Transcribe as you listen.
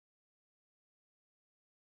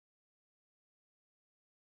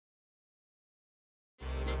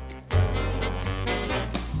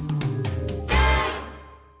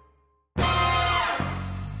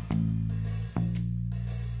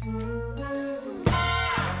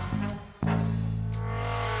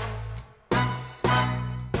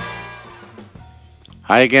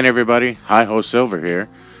Hi again, everybody. Hi-Ho Silver here,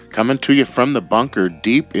 coming to you from the bunker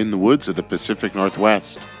deep in the woods of the Pacific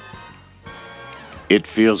Northwest. It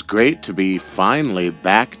feels great to be finally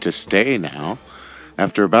back to stay now,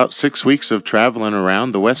 after about 6 weeks of traveling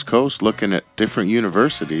around the West Coast looking at different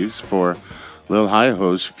universities for Lil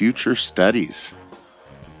Hi-Ho's future studies.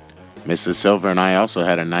 Mrs. Silver and I also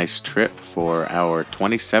had a nice trip for our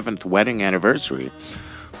 27th wedding anniversary.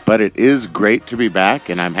 But it is great to be back,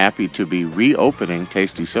 and I'm happy to be reopening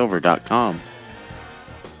TastySilver.com.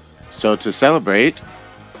 So to celebrate,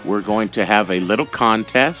 we're going to have a little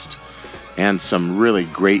contest and some really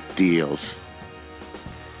great deals.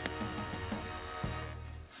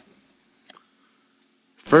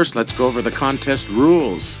 First, let's go over the contest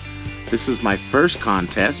rules. This is my first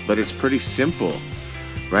contest, but it's pretty simple.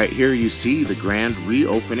 Right here you see the grand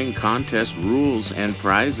reopening contest rules and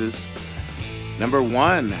prizes. Number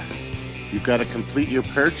 1, you've got to complete your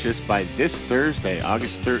purchase by this Thursday,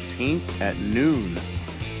 August 13th at noon,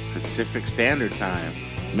 Pacific Standard Time.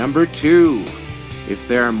 Number 2, if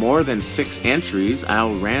there are more than 6 entries,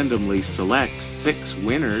 I'll randomly select 6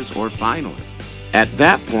 winners or finalists. At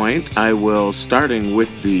that point, I will, starting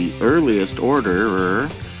with the earliest orderer,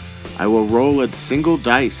 I will roll a single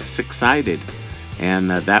dice, 6-sided, and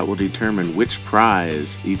that will determine which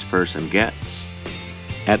prize each person gets.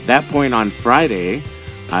 At that point on Friday,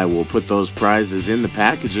 I will put those prizes in the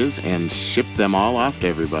packages and ship them all off to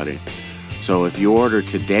everybody. So if you order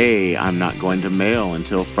today, I'm not going to mail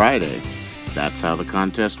until Friday. That's how the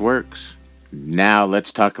contest works. Now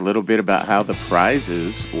let's talk a little bit about how the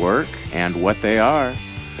prizes work and what they are.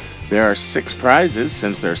 There are 6 prizes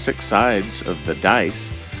since there are 6 sides of the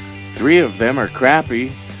dice. 3 of them are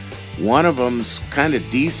crappy. 1 of them's kind of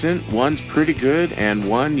decent, 1's pretty good, and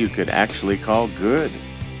 1 you could actually call good.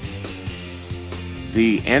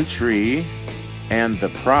 The entry and the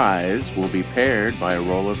prize will be paired by a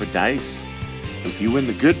roll of a dice. If you win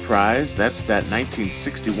the good prize, that's that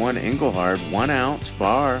 1961 Engelhard 1-ounce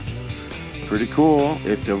bar. Pretty cool.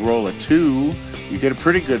 If you roll a 2, you get a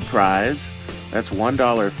pretty good prize. That's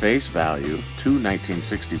 $1 face value, 2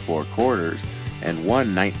 1964 quarters, and 1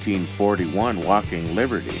 1941 Walking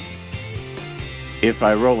Liberty. If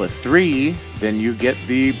I roll a 3, then you get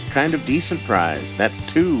the kind of decent prize. That's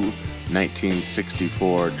 2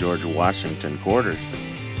 1964 George Washington quarters.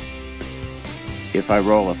 If I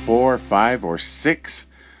roll a 4, 5, or 6,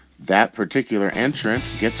 that particular entrant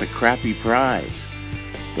gets a crappy prize.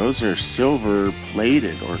 Those are silver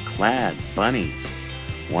plated or clad bunnies,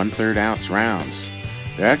 1/3 ounce rounds.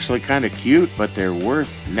 They're actually kind of cute, but they're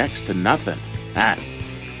worth next to nothing.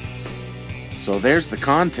 So there's the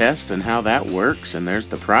contest and how that works, and there's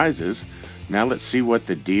the prizes. Now let's see what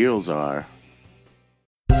the deals are.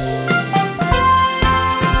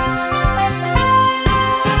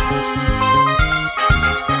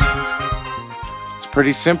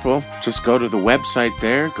 Pretty simple. Just go to the website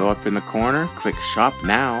there, go up in the corner, click Shop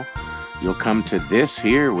Now. You'll come to this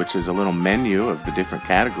here, which is a little menu of the different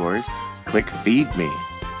categories. Click Feed Me.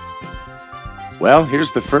 Well,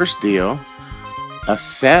 here's the first deal. A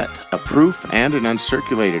set, a proof, and an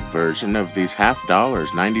uncirculated version of these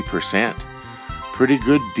 $50, 90%. Pretty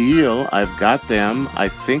good deal. I've got them. I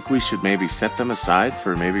think we should maybe set them aside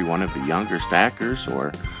for maybe one of the younger stackers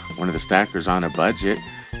or one of the stackers on a budget.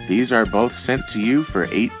 These are both sent to you for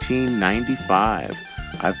 $18.95.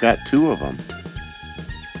 I've got 2 of them.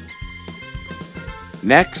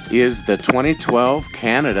 Next is the 2012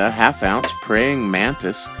 Canada 1/2 ounce Praying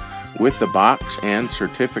Mantis with the box and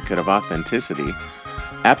certificate of authenticity.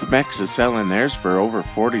 Apomex is selling theirs for over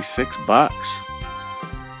 $46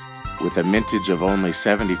 with a mintage of only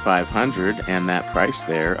 7,500 and that price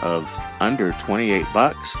there of under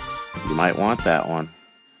 $28. You might want that one.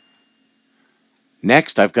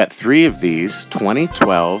 Next, I've got 3 of these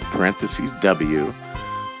 2012 (W)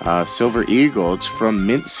 Silver Eagle. It's from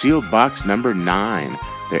Mint Sealed Box number 9.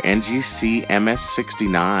 They're NGC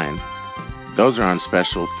MS69. Those are on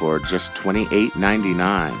special for just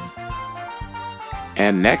 $28.99.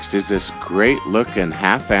 And next is this great looking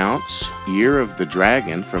 1/2 ounce Year of the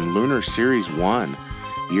Dragon from Lunar Series 1,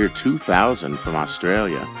 year 2000 from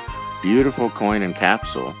Australia. Beautiful coin and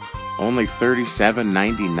capsule. Only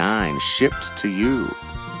 $37.99 shipped to you.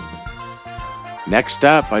 Next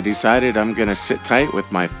up, I decided I'm going to sit tight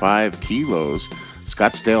with my 5 kilos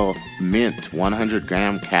Scottsdale Mint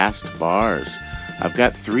 100-gram cast bars. I've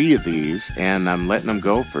got 3 of these, and I'm letting them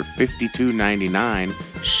go for $52.99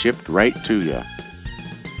 shipped right to you.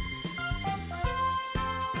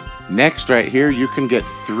 Next, right here, you can get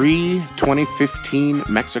 3 2015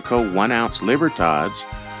 Mexico 1-ounce Libertads,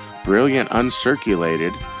 brilliant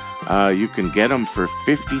uncirculated, You can get them for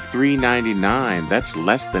 $53.99. That's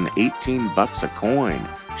less than 18 bucks a coin,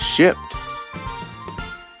 shipped.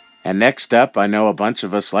 And next up, I know a bunch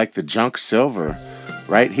of us like the junk silver.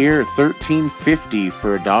 Right here, $13.50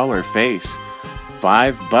 for a dollar face.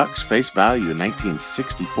 $5 face value,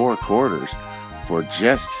 1964 quarters for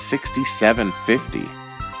just $67.50.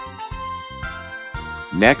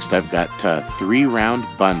 Next, I've got a 3-round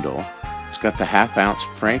bundle. It's got the half-ounce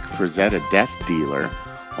Frank Frazetta Death Dealer.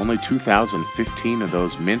 Only 2,015 of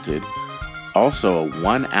those minted. Also a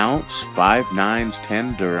 1-ounce 5 9s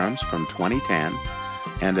 10 Durhams from 2010.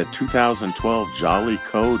 And a 2012 Jolly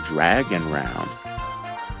Co. Dragon Round.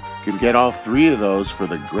 You can get all 3 of those for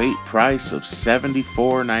the great price of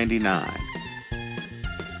 $74.99.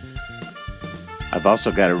 I've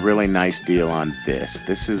also got a really nice deal on this.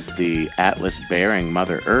 This is the Atlas Bearing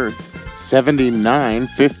Mother Earth,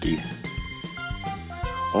 $79.50.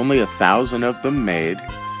 Only 1,000 of them made.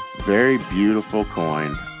 Very beautiful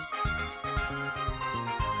coin.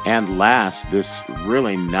 And last, this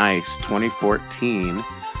really nice 2014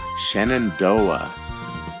 Shenandoah,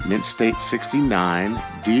 Mint State 69,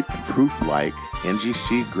 deep proof-like,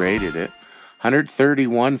 NGC graded it,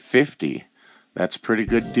 $131.50. That's a pretty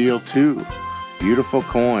good deal too. Beautiful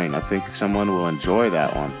coin. I think someone will enjoy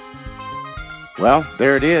that one. Well,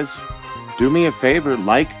 there it is. Do me a favor,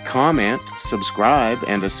 like, comment, subscribe,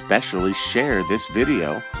 and especially share this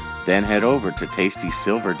video. Then head over to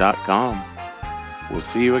tastysilver.com. We'll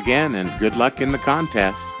see you again, and good luck in the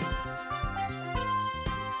contest.